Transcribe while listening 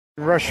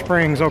Rush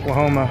Springs,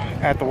 Oklahoma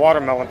at the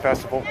Watermelon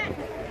Festival,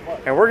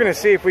 and we're gonna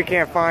see if we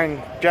can't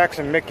find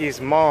Jackson Mickey's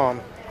mom,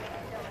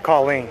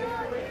 Colleen.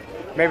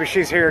 Maybe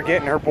she's here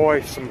getting her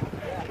boy some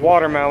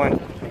watermelon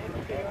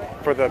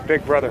for the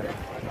big brother.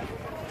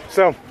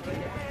 So,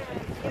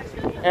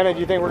 Anna, do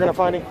you think we're gonna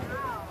find him?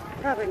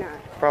 Probably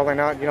not. Probably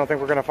not? You don't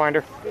think we're gonna find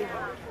her? No.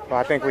 Well,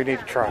 I think we need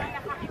to try.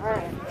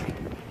 Alright.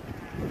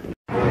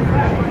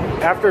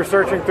 After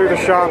searching through the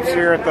shops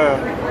here at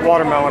the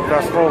Watermelon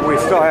Festival, we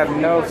still have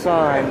no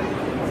sign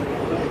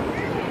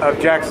of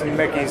Jackson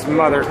Mickey's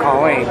mother,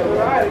 Colleen.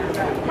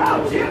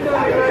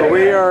 But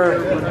we are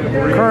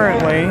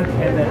currently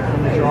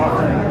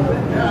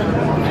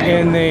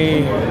in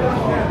the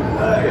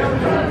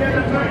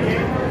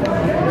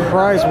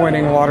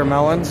prize-winning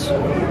watermelons.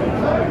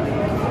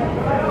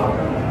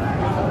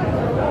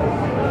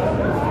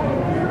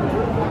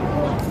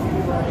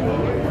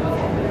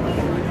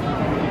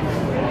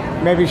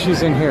 Maybe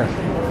she's in here.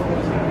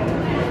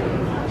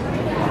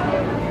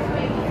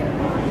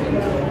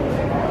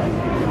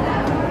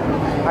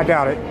 I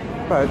doubt it,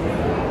 but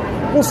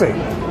we'll see.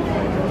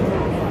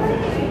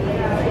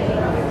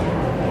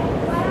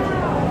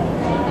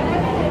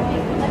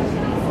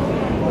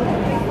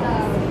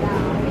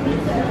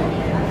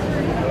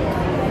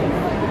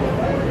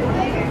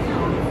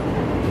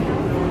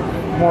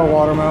 More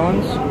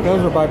watermelons.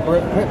 Those are by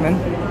Britt Pittman.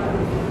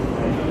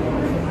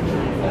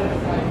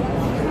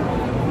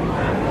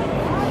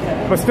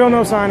 But still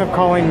no sign of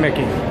Colleen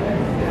Mickey.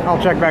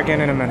 I'll check back in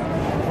a minute.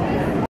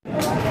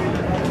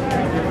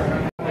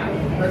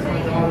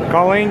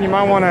 Colleen, you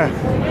might want to,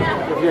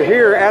 if you're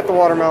here at the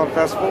Watermelon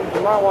Festival,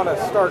 you might want to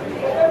start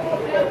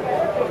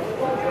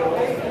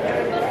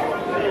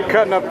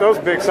cutting up those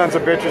big sons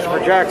of bitches for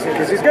Jackson,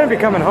 because he's going to be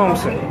coming home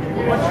soon.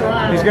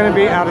 He's going to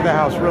be out of the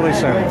house really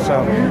soon.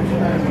 So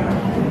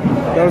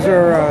those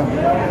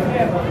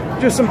are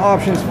just some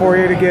options for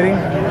you to get him.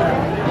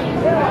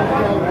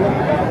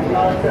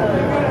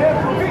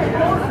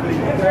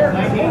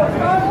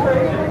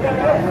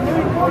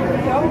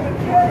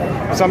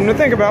 Something to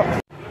think about.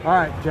 All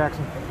right,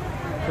 Jackson.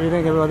 What do you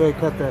think of how they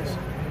cut this?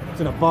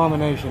 It's an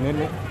abomination,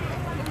 isn't it?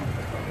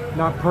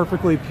 Not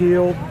perfectly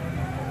peeled,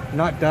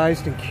 not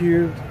diced and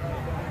cubed.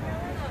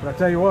 But I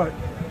tell you what,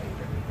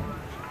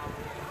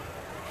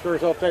 sure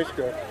as hell tastes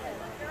good.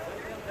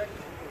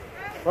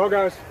 Well,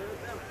 guys,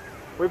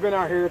 we've been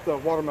out here at the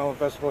Watermelon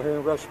Festival here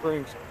in Rush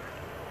Springs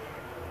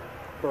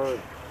for,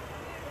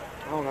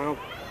 I don't know,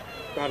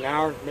 about an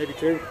hour, maybe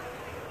two.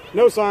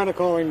 No sign of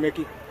Colleen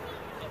Mickey.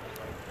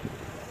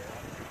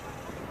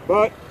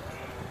 But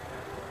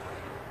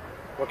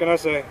what can I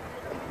say?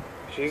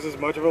 She's as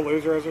much of a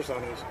loser as her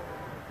son is.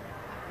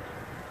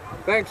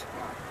 Thanks.